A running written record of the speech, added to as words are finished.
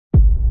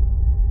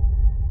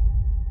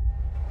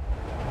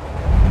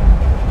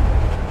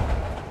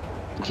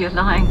You're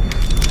lying.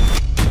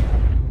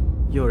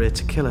 You're here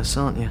to kill us,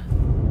 aren't you?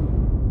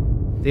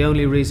 The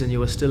only reason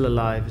you are still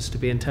alive is to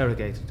be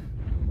interrogated.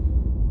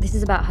 This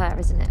is about her,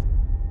 isn't it?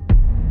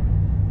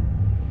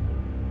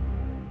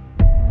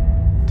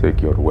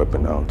 Take your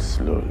weapon out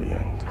slowly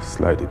and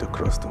slide it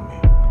across to me.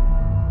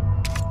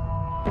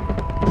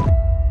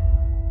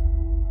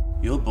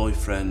 Your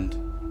boyfriend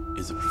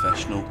is a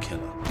professional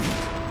killer.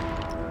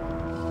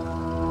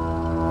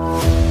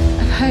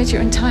 I've heard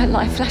your entire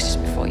life flashes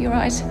before your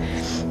eyes,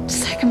 a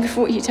second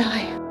before you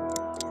die.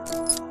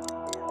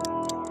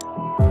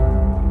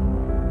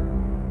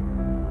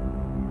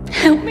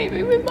 Help me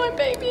be with my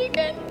baby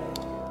again.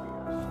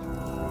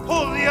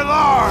 Pull the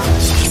alarm!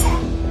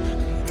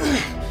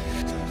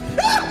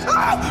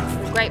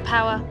 With great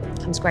power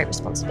comes great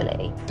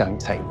responsibility. Don't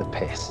take the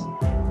piss.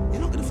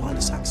 You're not going to find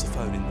a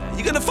saxophone in there.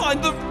 You're going to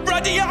find the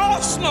ready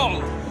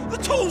arsenal! The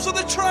tools of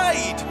the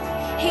trade!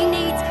 He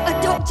needs a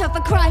doctor,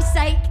 for Christ's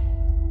sake!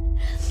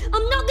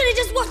 I'm not going to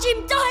just watch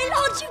him die,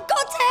 Lance! You've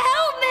got to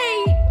help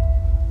me!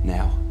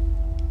 Now,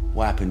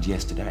 what happened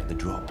yesterday at the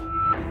drop?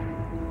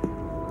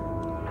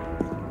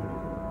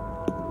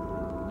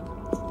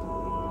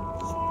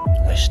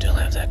 We still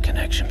have that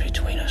connection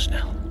between us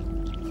now.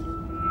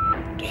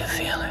 Do you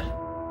feel it?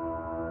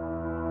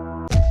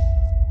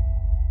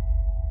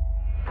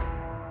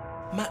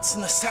 Matt's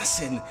an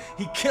assassin.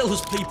 He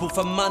kills people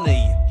for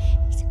money.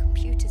 He's a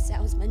computer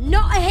salesman,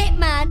 not a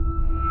hitman!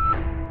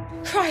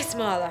 Christ,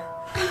 Marla.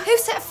 Who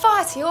set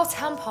fire to your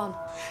tampon?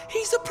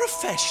 He's a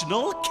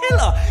professional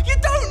killer. You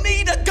don't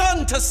need a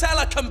gun to sell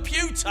a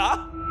computer.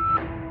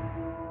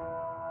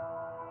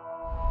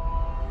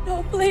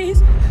 No,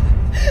 please.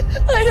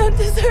 I don't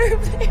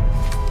deserve this.